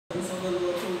presence of the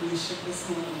Lord to worship this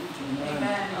morning.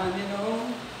 Amen. And you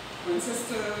know, when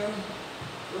Sister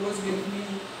Rose gave me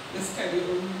the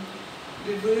schedule,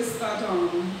 the verse that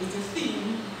is the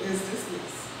theme is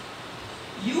this.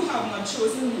 You have not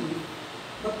chosen me,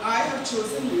 but I have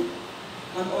chosen you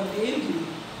and ordained you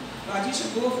that you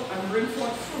should go and bring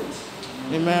forth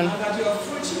fruit. Amen. And that your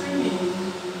fruit should remain,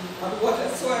 and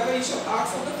whatsoever you shall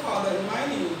ask of the Father in my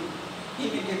name, he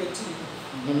may give it to you.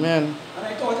 Amen. And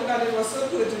I thought that it was so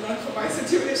pertinent for my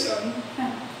situation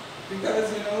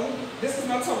because, you know, this is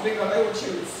not something that I would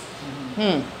choose.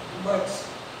 But,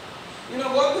 you know,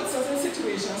 God puts us in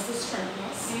situations to strengthen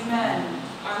us. Amen.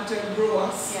 And to grow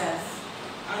us. Yes.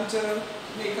 And to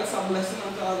make us a blessing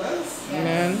unto others. Yes.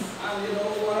 Amen. And, you know,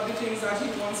 one of the things that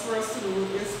he wants for us to do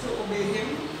is to obey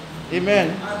him. Amen.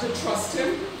 And to trust him.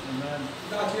 Amen.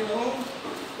 That, you know,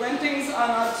 when things are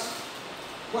not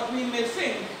what we may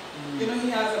think, you know, he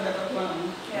has a better plan.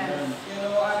 Yes. You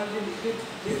know, and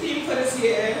the theme for this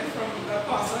year from the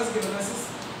pastor has given us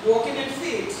is walking in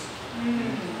faith.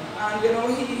 And you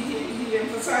know, he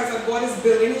emphasized that God is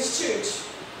building his church.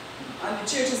 And the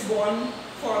church is born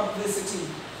for adversity.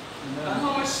 And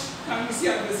how much can we see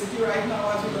adversity right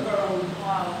now as we look around?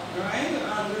 Wow. Right?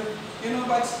 And you know,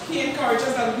 but he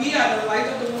encourages that we are the light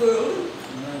of the world,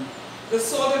 the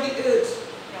salt of the earth.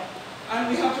 And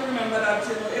we have to remember that,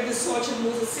 you know, if the salt should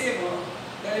lose its savor,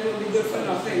 then it will be good for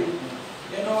nothing.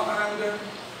 You know, and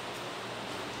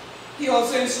he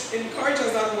also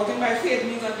encourages that walking by faith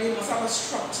means that we must have a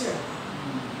structure.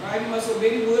 Right? We must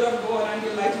obey the word of God and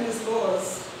delight in his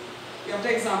laws. We have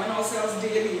to examine ourselves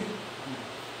daily.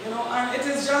 You know, and it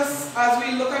is just as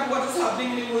we look at what is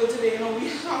happening in the world today, you know, we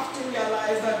have to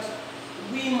realize that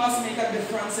we must make a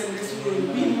difference in this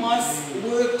world. We must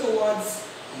work towards,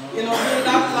 you know, being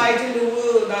that light in the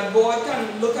world that God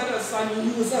can look at us and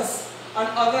use us, and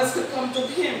others could come to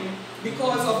him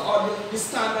because of the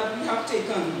stand that we have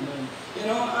taken. You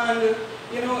know, and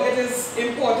you know, it is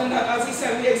important that, as he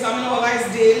said, we examine our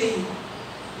lives daily.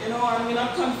 You know, and we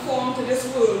not conform to this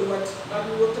world, but that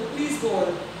we work to please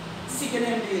God, seeking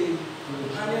him daily.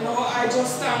 And you know, I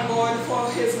just thank God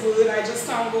for his word. I just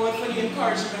thank God for the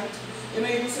encouragement. You know,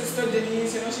 even Sister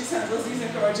Denise, you know, she sends us these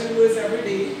encouraging words every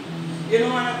day. You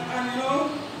know, and you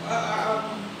know,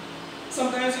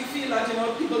 sometimes we feel that, you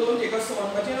know, people don't take us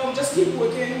on, but you know, just keep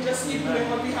working, just keep doing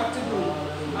what we have to do,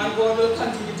 and God will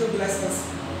continue to bless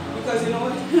us. Because, you know,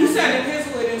 he said in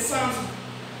his word in Psalms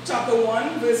chapter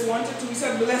 1, verse 1 to 2, he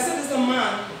said, blessed is the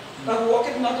man that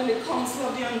walketh not in the counsel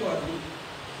of the ungodly,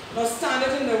 nor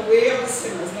standeth in the way of the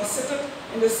sinners, nor sitteth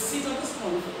in the seat of the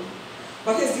scornful.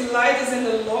 But his delight is in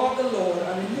the law of the Lord,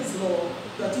 and in his law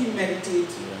that he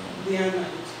meditates day and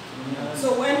night.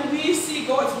 So when we see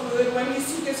God's word, when we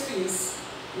seek his face,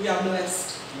 we are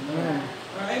blessed. Amen.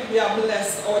 Right? We are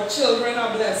blessed. Our children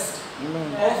are blessed.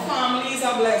 Amen. Our families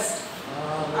are blessed.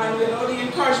 And you know, the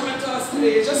encouragement to us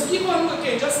today is just keep on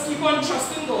working, just keep on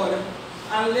trusting God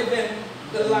and living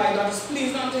the life that is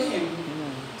pleasing unto him.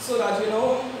 So that, you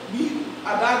know, we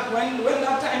at that when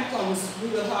that time comes, we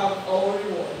will have our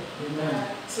reward.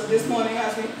 Amen. So this morning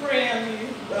as we pray and we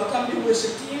welcome the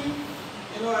worship team,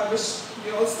 you know, I wish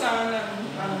we all stand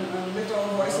and lift our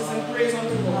voices in praise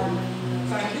unto God.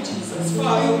 Thank you, Jesus.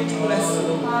 Father, we do bless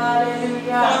you. Hallelujah.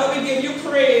 Father, we give you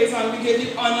praise and we give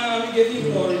you honor and we give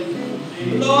you glory.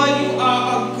 Lord, you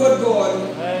are a good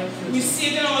God. We see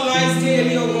it in our lives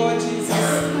daily, oh God, Jesus.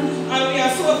 And we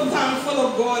are so thankful,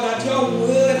 oh God, that your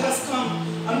word has come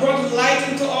and brought light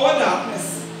into our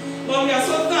darkness. Lord, we are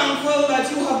so thankful that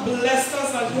you have blessed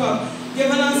us, that you have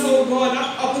given us, oh God,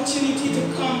 that opportunity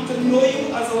to come to know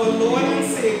you as our Lord and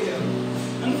Savior.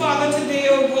 And Father, today,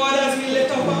 oh God, as we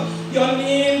lift up your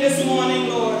name this morning,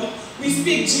 Lord, we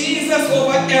speak Jesus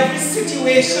over every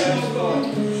situation, oh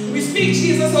God. We speak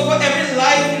Jesus over every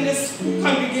life in this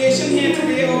congregation here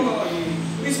today, oh God.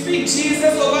 We speak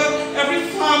Jesus over every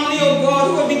family, oh God,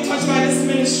 who will be touched by this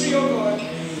ministry, oh God.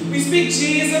 We speak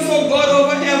Jesus, oh God,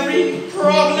 over every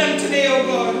problem today, oh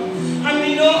God. And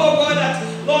we know, oh God, that,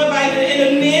 Lord,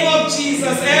 in the name of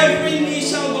Jesus, every knee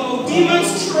shall bow.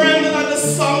 Demons tremble at the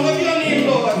sound of your name,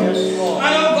 Lord. Yes, Lord.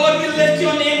 And, oh God, we lift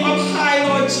your name up high,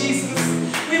 Lord Jesus.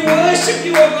 We worship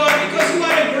you, oh God, because you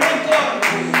are a great God.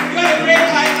 You are a great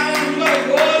I am. You are a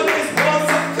God who is all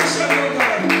sufficient, oh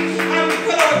God. And we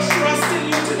put our trust in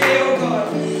you today, oh God.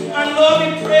 And Lord, we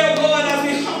pray, oh God, as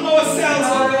we humble ourselves,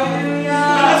 oh God. And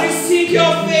as we seek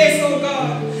your face, oh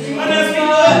God. And as we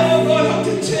learn, oh God, how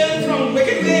to turn from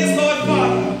wicked ways, Lord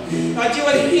Father. That you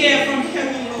will hear from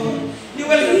heaven, Lord. You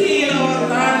will heal our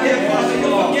land, dear Father. You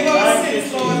will forgive our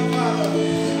sins, Lord Father.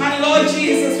 And Lord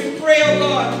Jesus, we pray, oh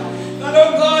God, that,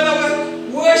 oh God, our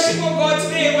worship, oh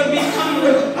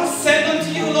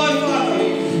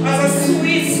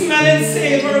smell and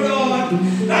savor, God.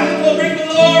 That it will bring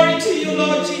glory to you,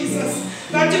 Lord Jesus.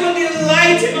 That you will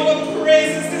delight in our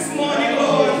praises this morning,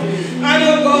 Lord. And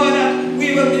oh God, that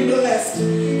we will be blessed.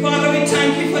 Father, we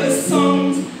thank you for the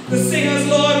songs, the singers,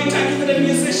 Lord. We thank you for the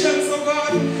musicians, oh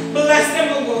God. Bless them,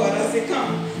 oh God, as they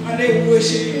come and they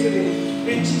worship you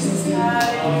today. In Jesus' name.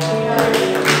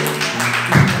 Hallelujah.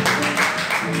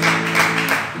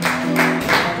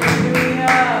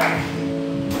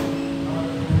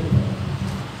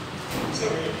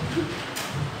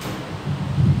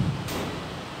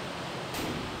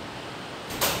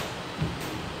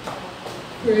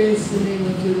 Praise the name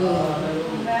of the Lord.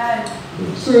 Amen.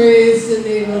 Praise the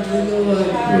name of the Lord.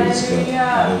 Hallelujah.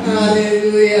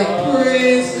 Hallelujah.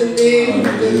 Praise the name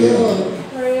of the Lord.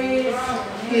 Praise.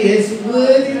 He is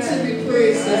worthy to be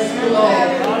praised this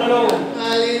morning.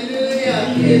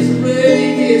 Hallelujah. He is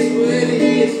worthy. He is worthy.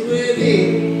 He is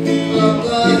worthy. Our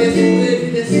God is worthy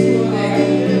this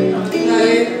morning.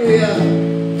 Hallelujah.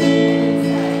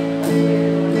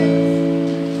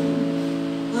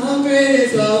 How great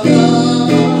is our God?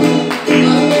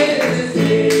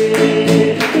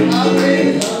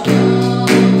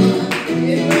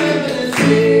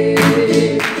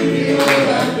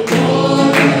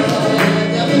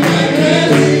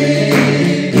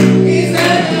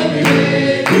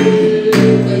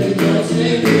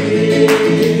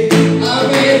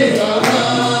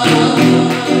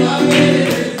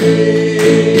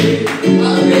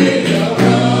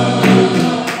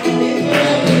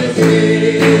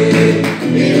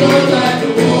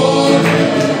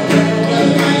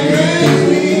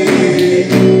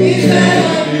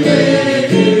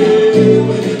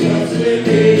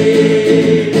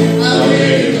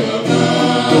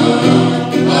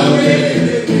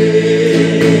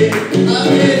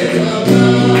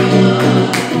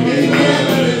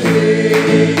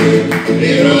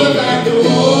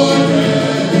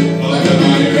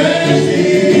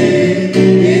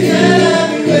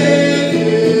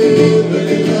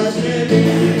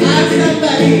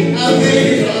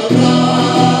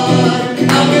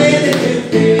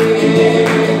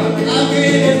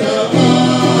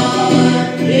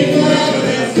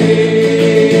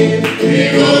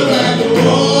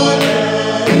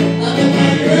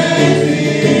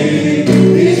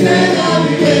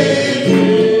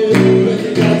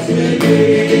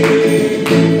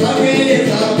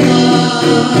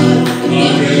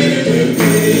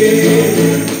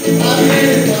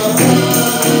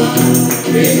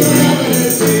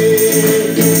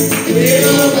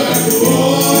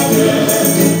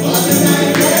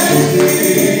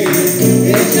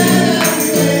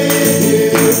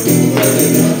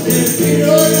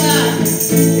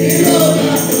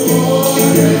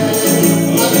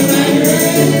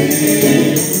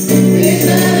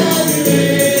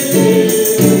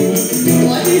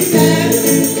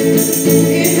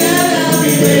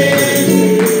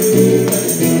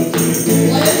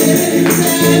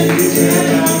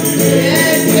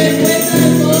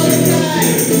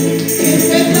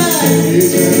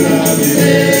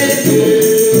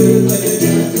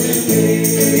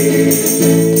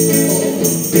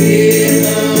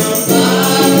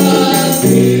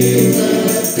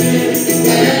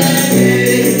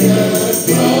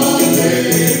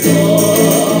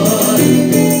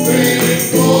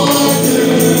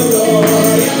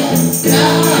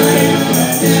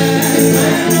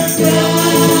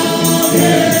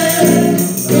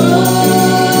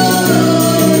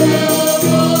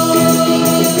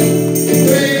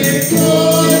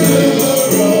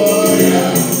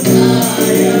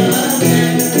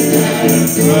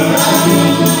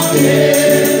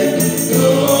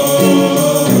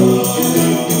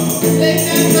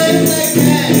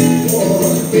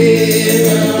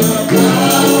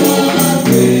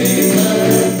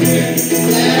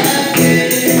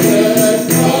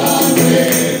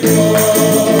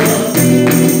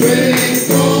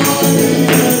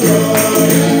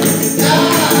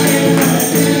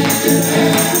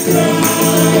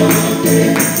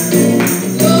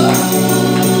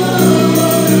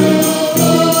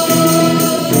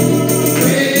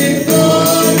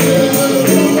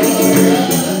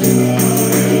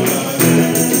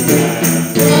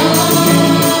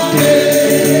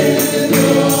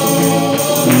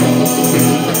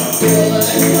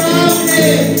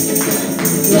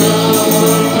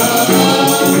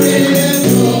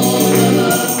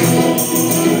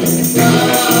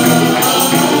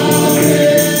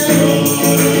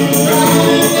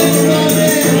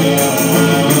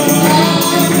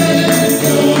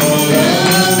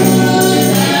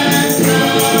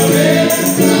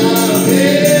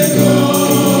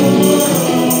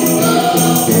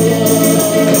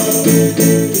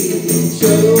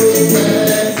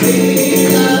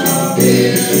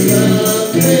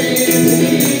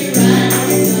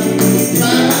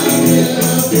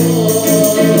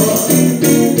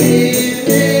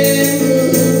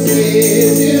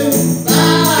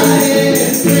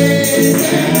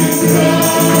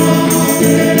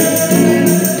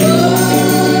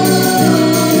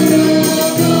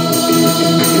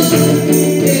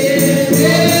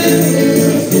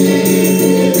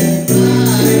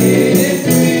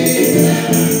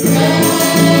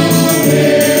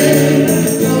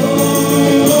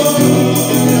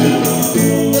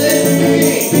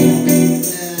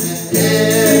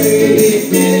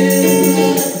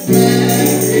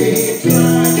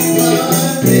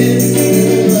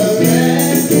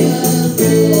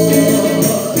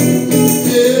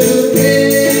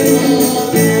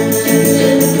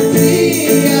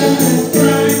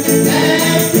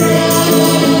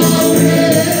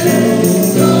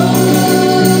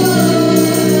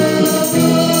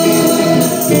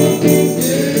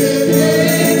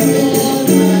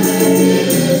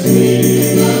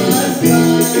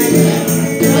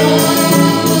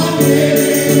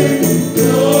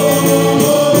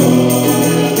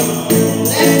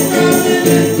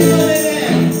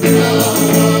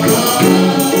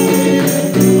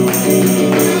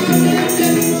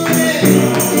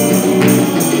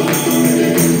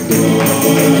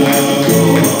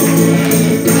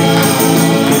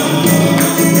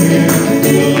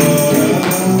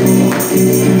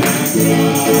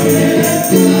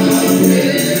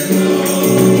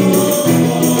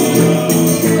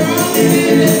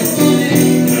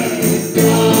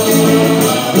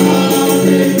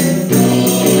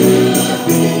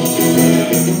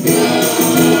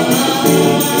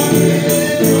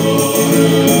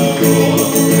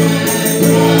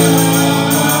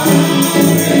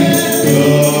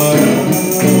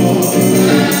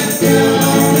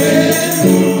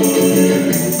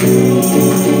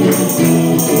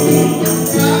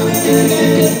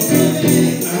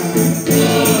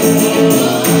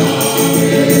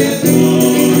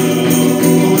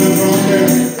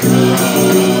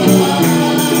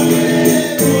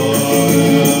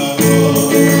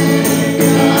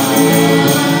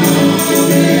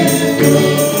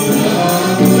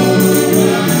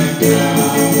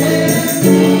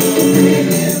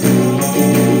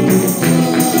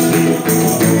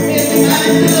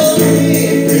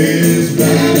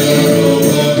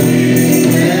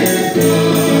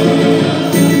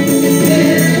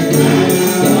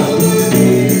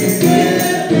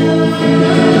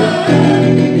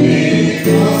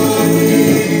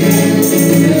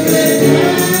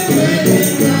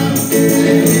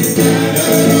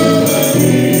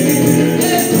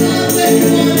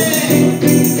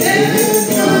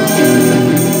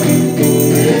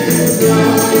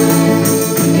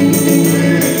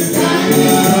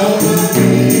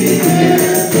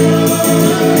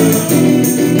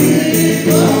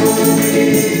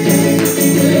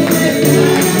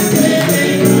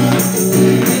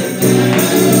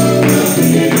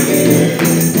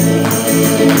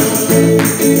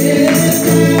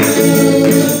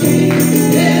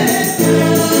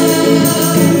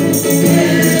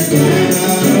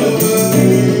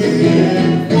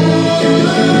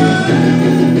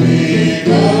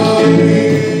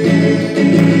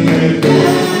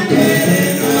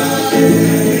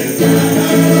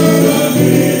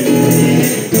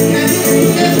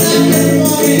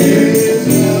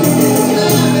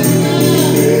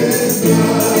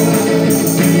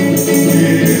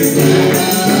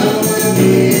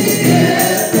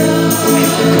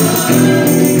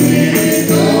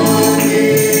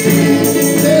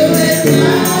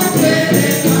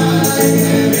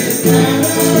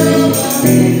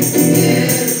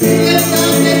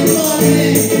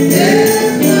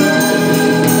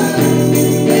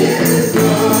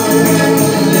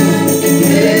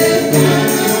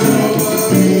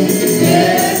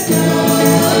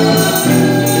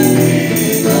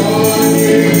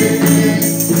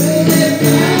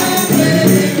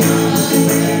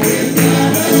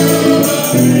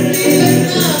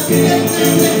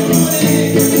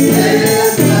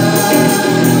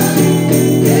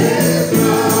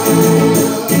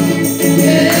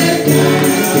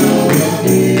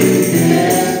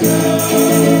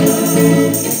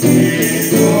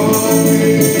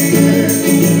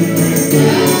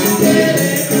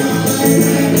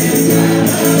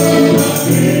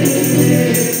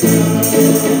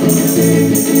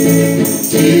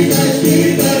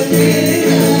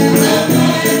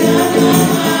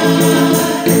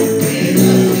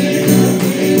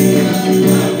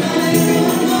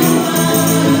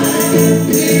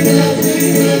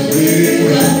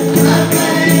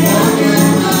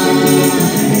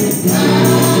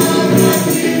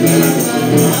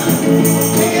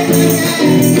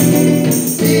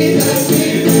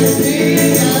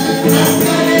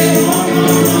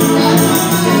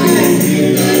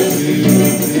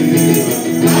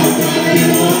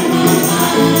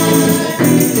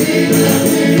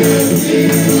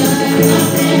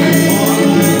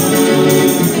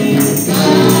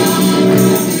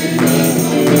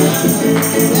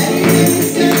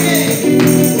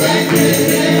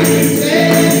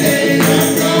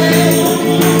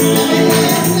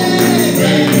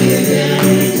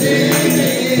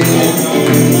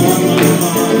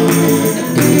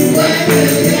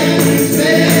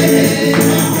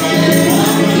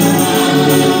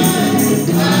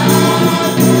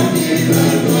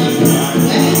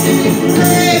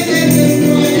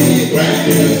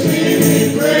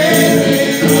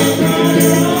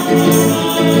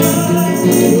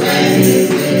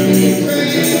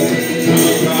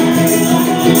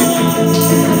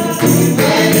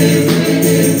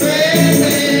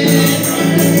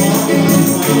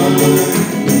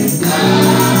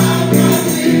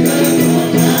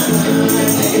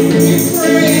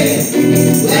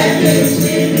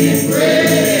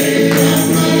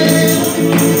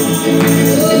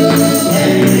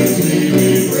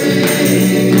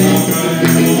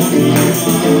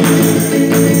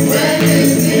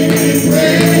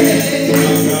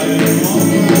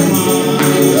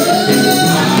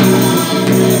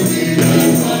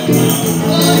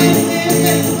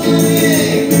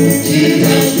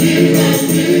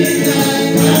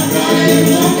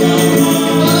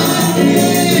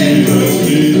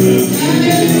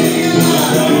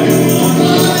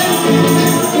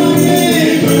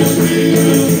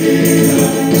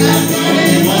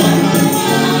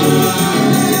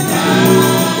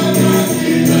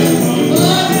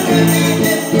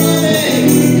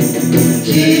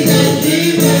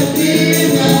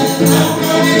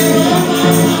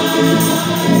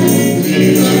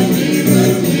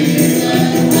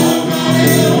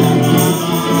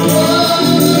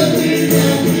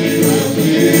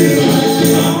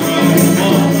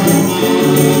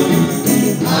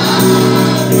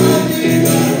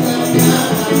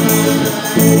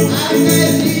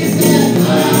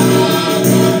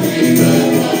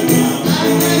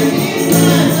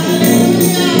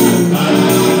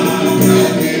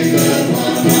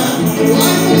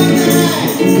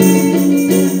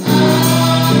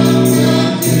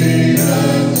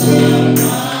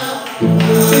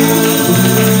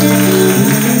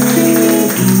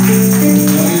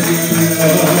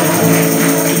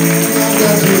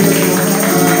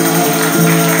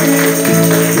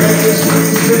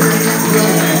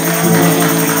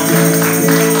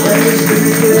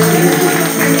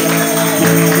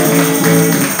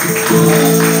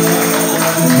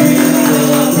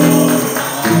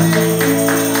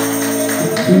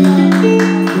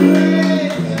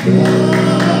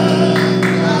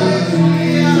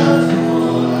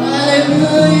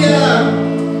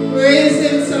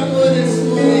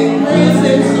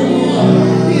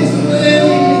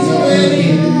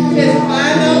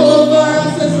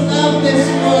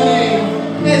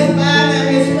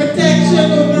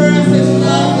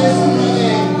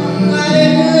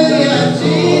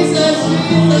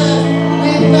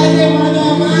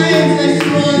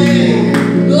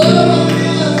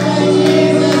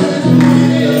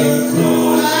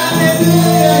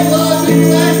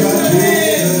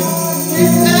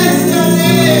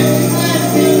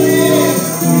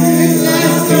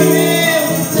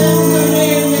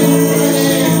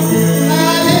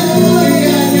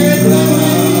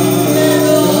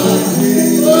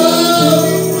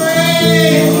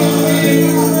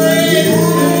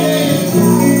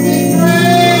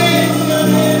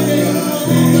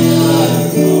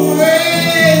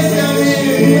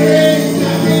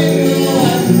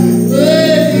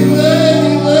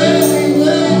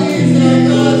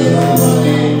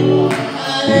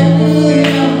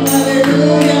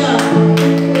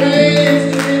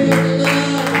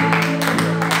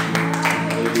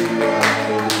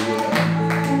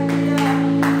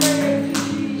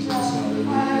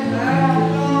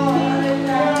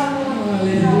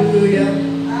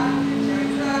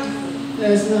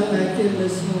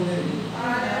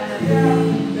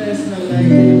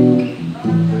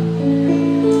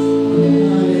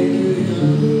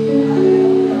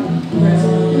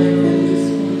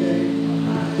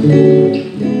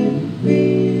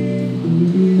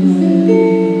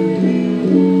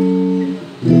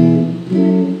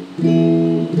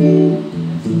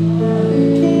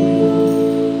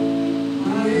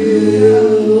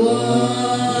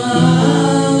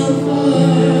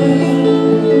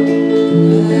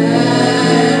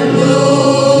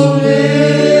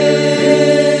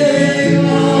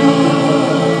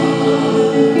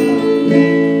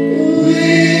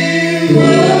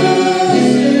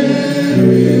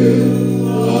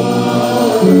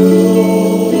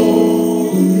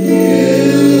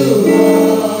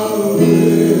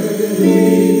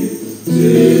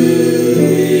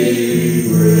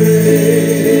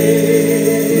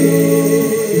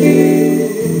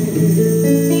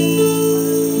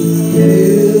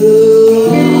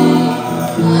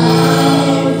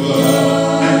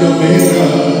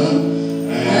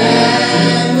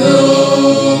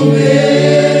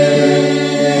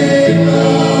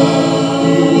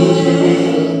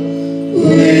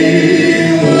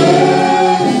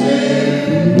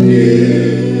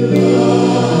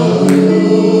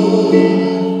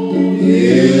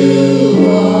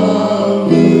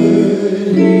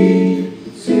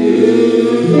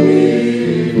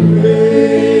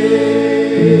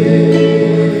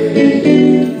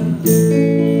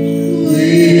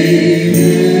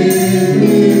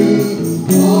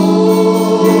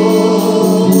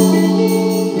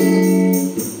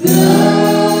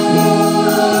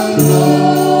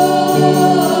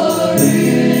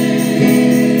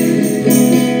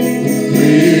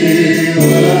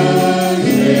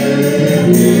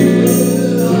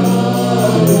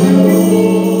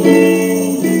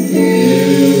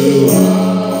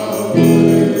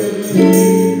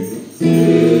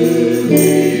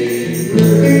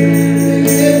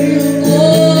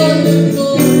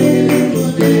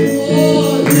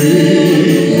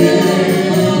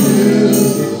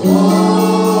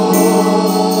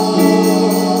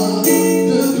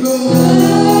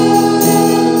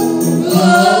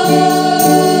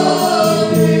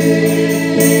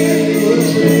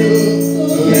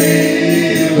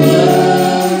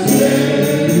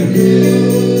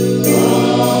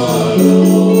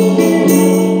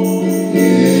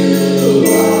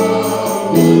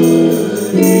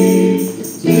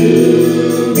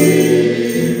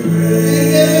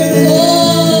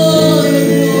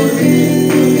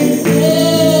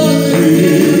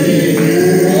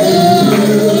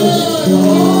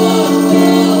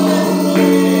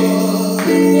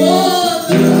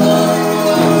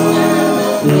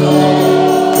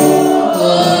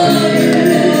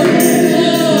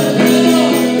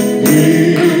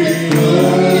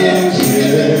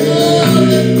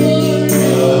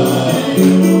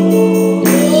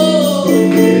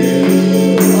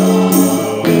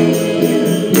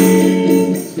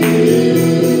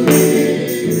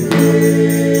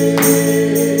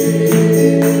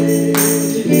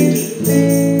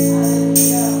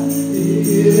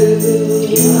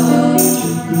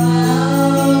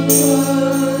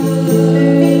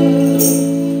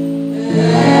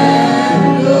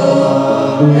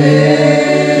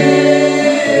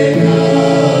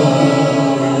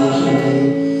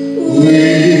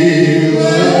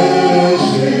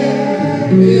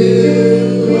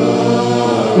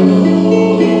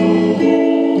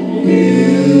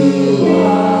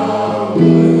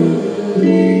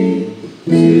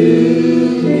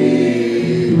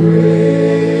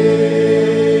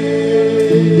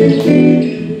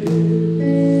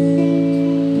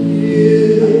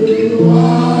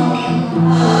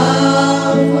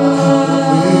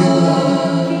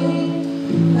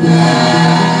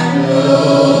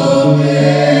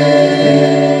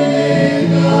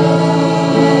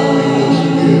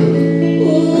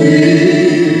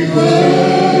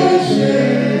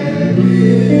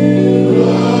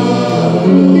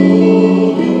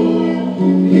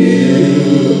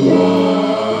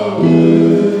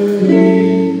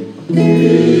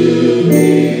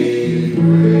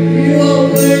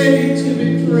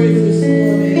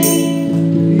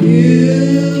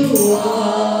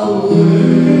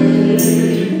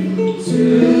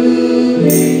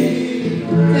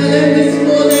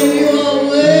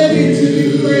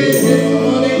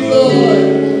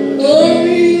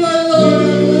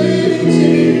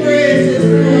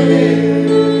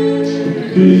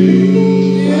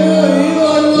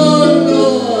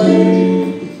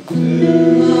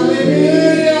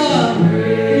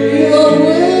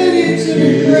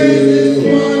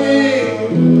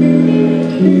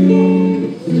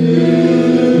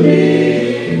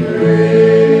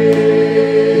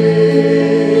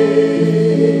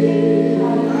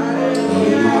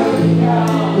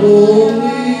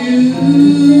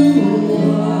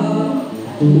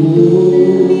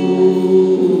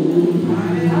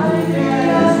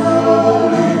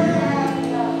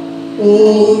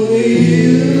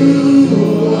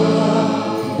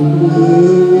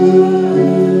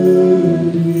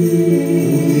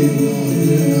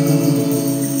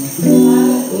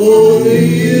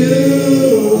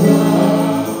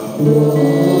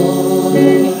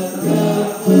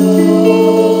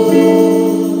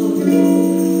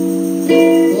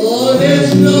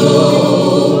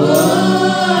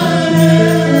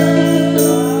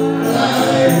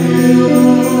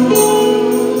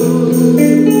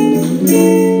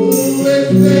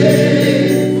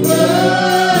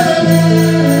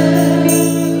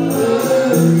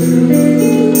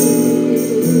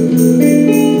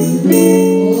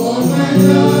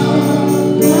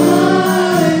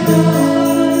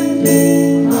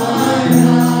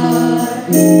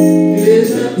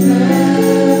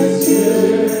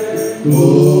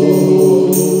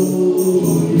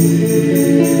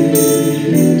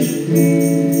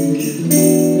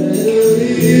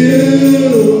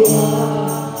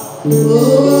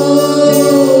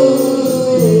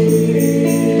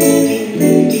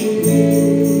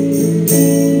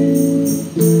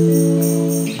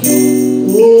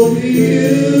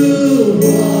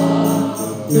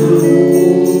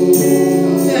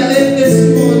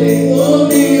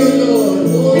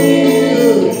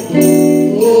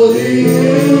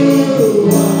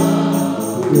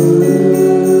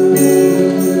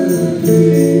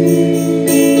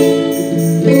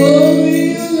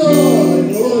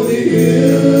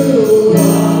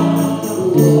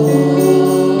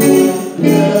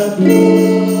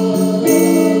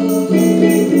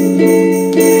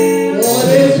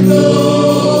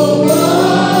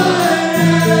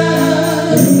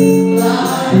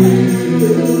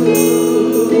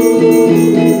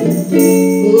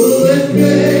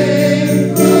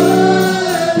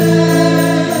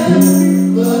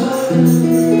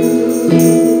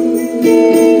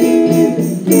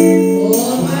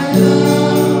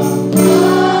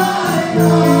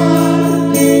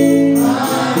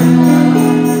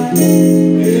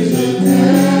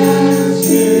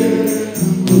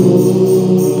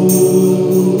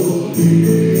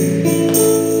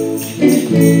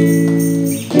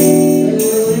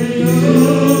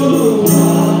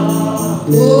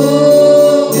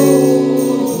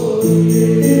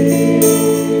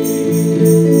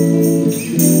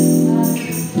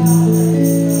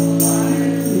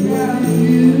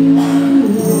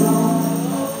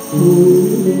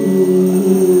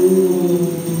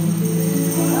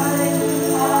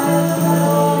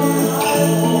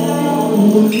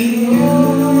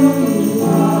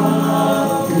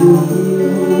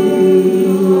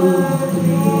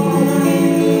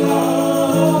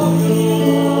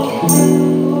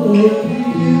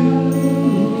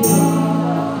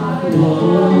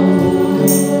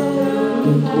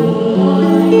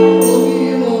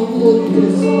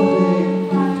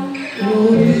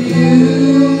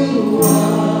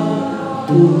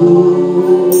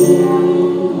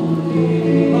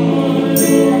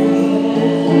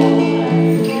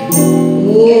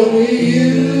 Only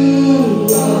you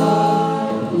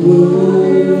are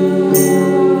worthy.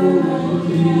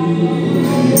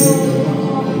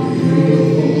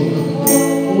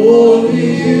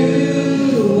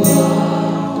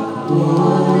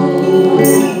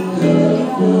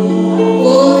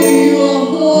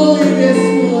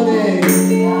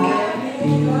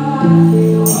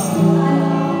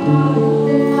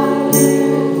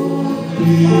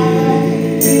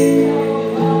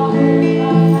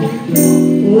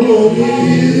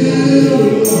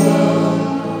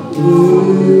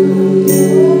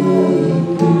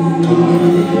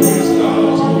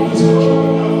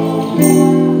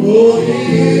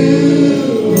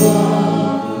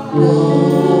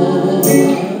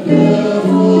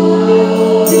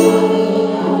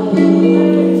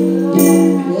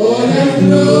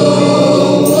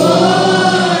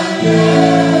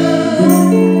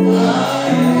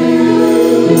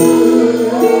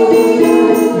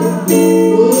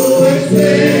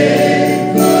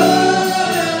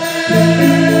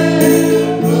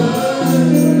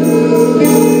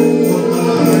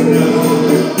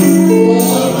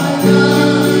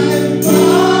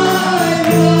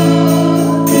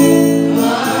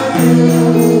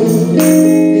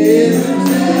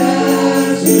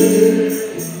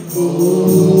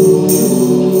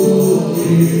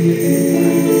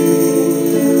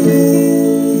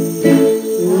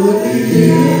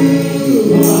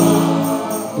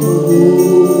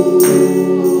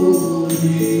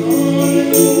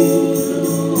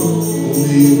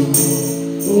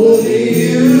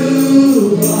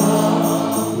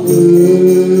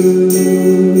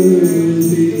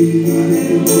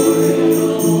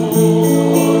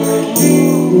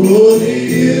 Only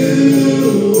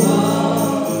you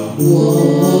are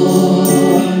one.